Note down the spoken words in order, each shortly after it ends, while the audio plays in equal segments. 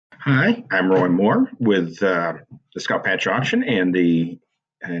Hi, I'm Roy Moore with the Scout Patch Auction and the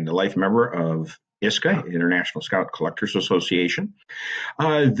life member of ISCA, International Scout Collectors Association.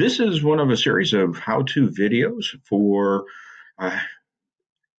 This is one of a series of how-to videos for uh,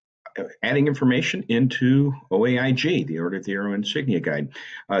 adding information into OAIG, the Order of the Arrow Insignia Guide.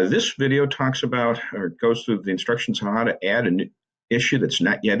 This video talks about or goes through the instructions on how to add an issue that's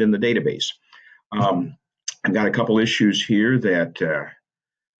not yet in the database. I've got a couple issues here that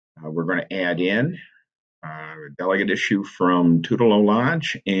we're going to add in a delegate issue from Tutelo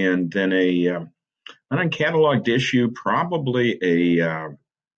Lodge, and then an uncatalogued issue, probably a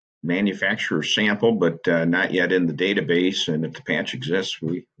manufacturer sample, but not yet in the database. And if the patch exists,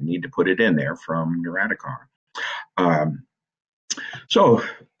 we need to put it in there from Neuroticon. So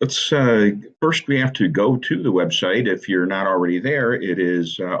let's first we have to go to the website. If you're not already there, it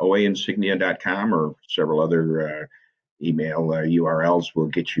is oainsignia.com, or several other email URLs will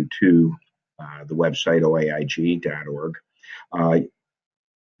get you to the website oaig.org.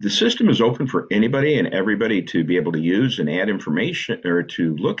 The system is open for anybody and everybody to be able to use and add information, or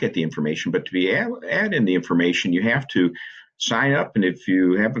to look at the information. But to add in the information, you have to sign up. And if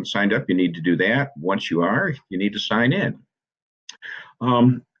you haven't signed up, you need to do that. Once you are, you need to sign in.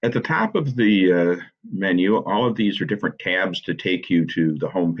 At the top of the menu, all of these are different tabs to take you to the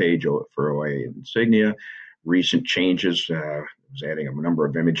home page for OA Insignia. Recent changes. I was adding a number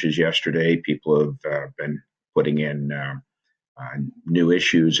of images yesterday. People have been putting in new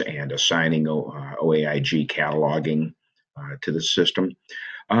issues and assigning OAIG cataloging to the system.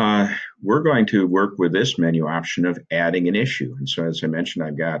 We're going to work with this menu option of adding an issue. And so, as I mentioned,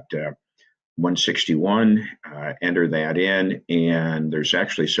 I've got 161, enter that in, and there's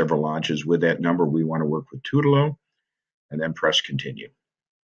actually several lodges with that number. We want to work with Tutelo, and then press continue.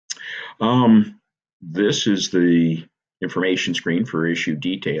 This is the information screen for issue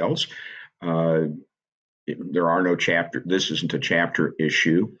details. There are no chapter. This isn't a chapter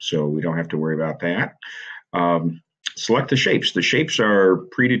issue, so we don't have to worry about that. Select the shapes. The shapes are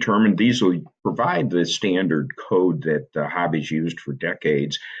predetermined. These will provide the standard code that hobbies used for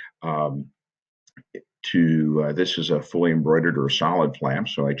decades. This is a fully embroidered or a solid flap,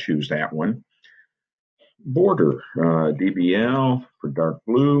 so I choose that one. Border, DBL for dark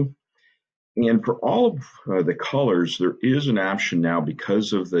blue. And for all of the colors, there is an option now,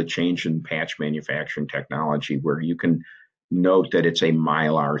 because of the change in patch manufacturing technology, where you can note that it's a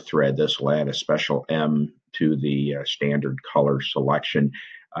Mylar thread. This will add a special M to the standard color selection.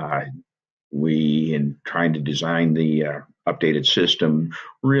 We, in trying to design the updated system,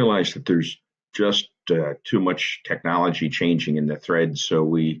 realized that there's just too much technology changing in the thread, so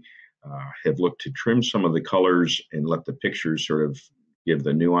we have looked to trim some of the colors and let the pictures sort of give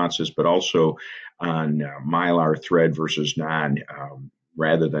the nuances, but also on Mylar thread versus non,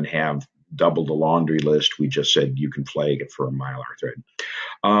 rather than have double the laundry list, we just said you can flag it for a Mylar thread.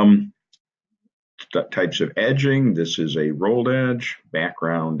 Types of edging, this is a rolled edge.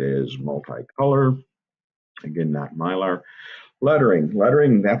 Background is multicolor. Again, not Mylar.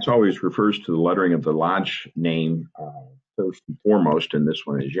 Lettering, that's always refers to the lettering of the lodge name first and foremost, and this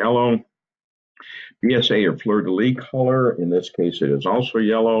one is yellow. BSA or fleur-de-lis color, in this case it is also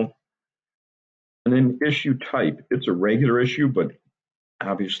yellow. And then issue type, it's a regular issue, but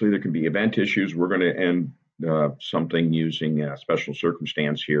obviously there can be event issues. We're going to end something using a special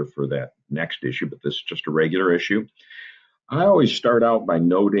circumstance here for that next issue, but this is just a regular issue. I always start out by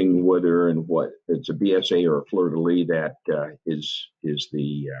noting whether and what it's a BSA or a fleur-de-lis that is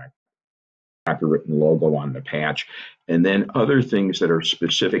the copywritten logo on the patch, and then other things that are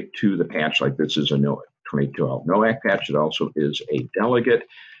specific to the patch, like this is a 2012 NOAC patch. It also is a delegate,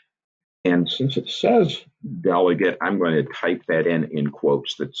 and since it says delegate, I'm going to type that in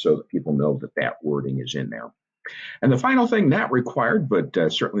quotes so that people know that that wording is in there. And the final thing, not required, but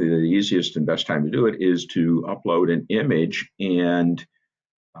certainly the easiest and best time to do it, is to upload an image, and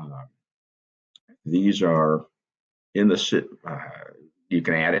these are in the you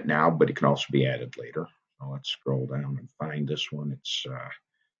can add it now, but it can also be added later. So let's scroll down and find this one. It's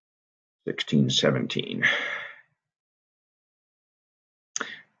 1617.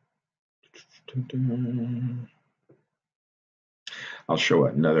 I'll show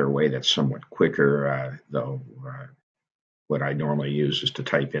another way that's somewhat quicker, though. What I normally use is to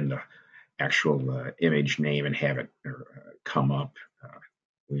type in the actual image name and have it come up.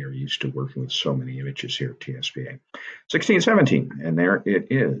 We are used to working with so many images here at TSBA. 1617, and there it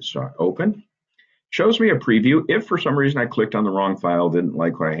is. Open. Shows me a preview. If for some reason I clicked on the wrong file, didn't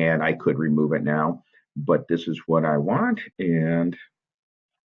like what I had, I could remove it now. But this is what I want, and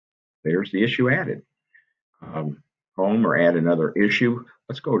there's the issue added. home or add another issue.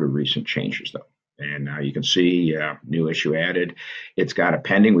 Let's go to recent changes though. And now you can see new issue added. It's got a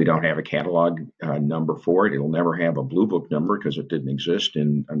pending. We don't have a catalog number for it. It'll never have a Blue Book number because it didn't exist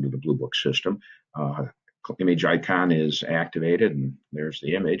under the Blue Book system. Image icon is activated, and there's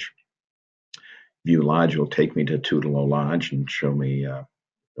the image. View Lodge will take me to Tutelo Lodge and show me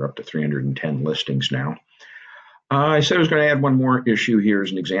we're up to 310 listings now. I said I was going to add one more issue here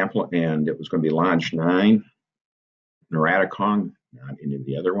as an example, and it was going to be Lodge 9, Naradicong, not any of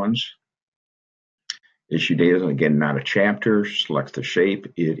the other ones. Issue data, again, not a chapter. Select the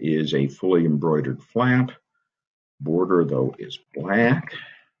shape. It is a fully embroidered flap. Border, though, is black.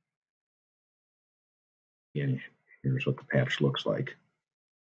 And here's what the patch looks like.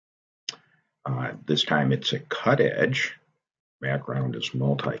 This time it's a cut edge. Background is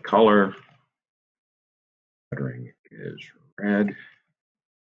multicolor. Lettering is red.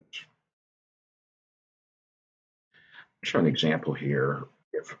 I'll show an example here.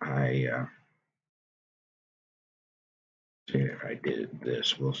 If I if I did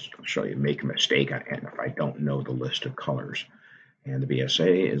this, we'll show you make a mistake, and if I don't know the list of colors. And the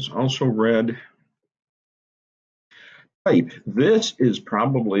BSA is also red. Type. This is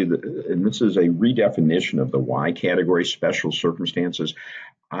probably and this is a redefinition of the Y category, special circumstances.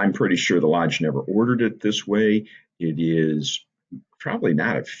 I'm pretty sure the Lodge never ordered it this way. It is probably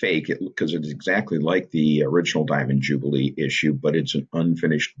not a fake because it's exactly like the original Diamond Jubilee issue, but it's an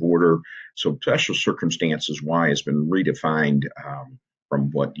unfinished border. So special circumstances Y has been redefined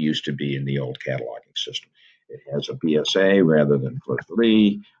from what used to be in the old cataloging system. It has a BSA rather than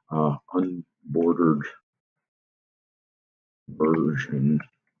fleur-de-lis, unbordered version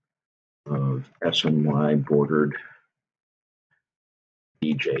of SNY bordered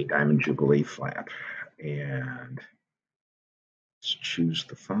DJ Diamond Jubilee flap. And let's choose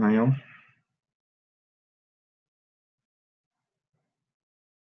the file.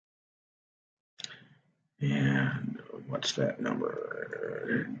 And what's that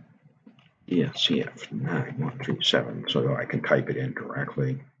number? ESCF 9137. So I can type it in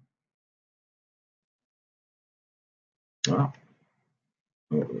directly. Oh,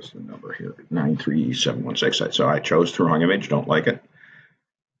 what was the number here? 93716. So I chose the wrong image. Don't like it.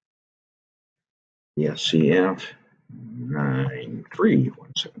 ESCF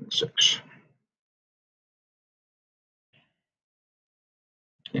 93176.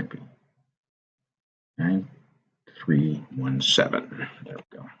 Can't be. 9317. There we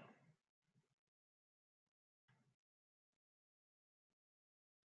go.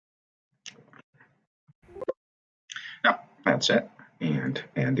 Yep, that's it. And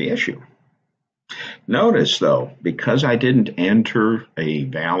the issue. Notice though, because I didn't enter a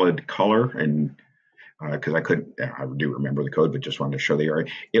valid color, and because I couldn't, I do remember the code, but just wanted to show the area.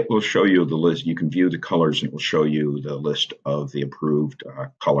 It will show you the list. You can view the colors, and it will show you the list of the approved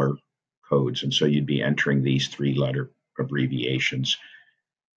color codes. And so you'd be entering these 3-letter abbreviations,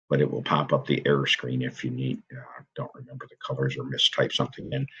 but it will pop up the error screen if you don't remember the colors or mistype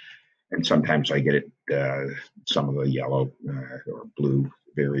something in. And sometimes I get it, some of the yellow or blue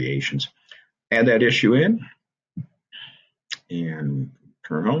variations. Add that issue in and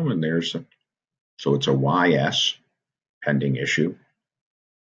turn home, and there's so it's a YS pending issue.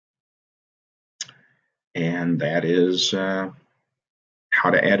 And that is how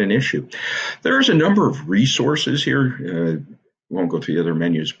to add an issue. There's a number of resources here. Won't go through the other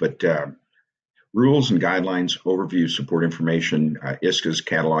menus, but rules and guidelines, overview, support information, ISCAs,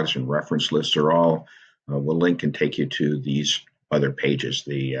 catalogs, and reference lists are all will link and take you to these other pages,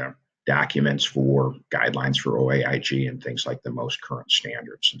 the documents for guidelines for OAIG and things like the most current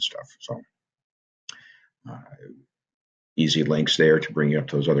standards and stuff. So easy links there to bring you up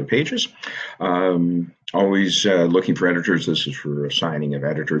to those other pages. Always looking for editors. This is for assigning of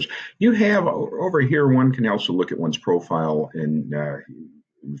editors. You have over here, one can also look at one's profile, and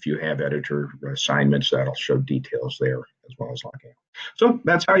if you have editor assignments, that'll show details there as well as logging. So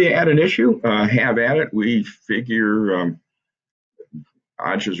that's how you add an issue. Have at it. We figure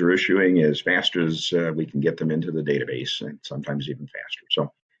OAIGs are issuing as fast as we can get them into the database, and sometimes even faster.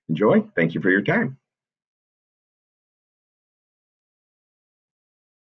 So enjoy. Thank you for your time.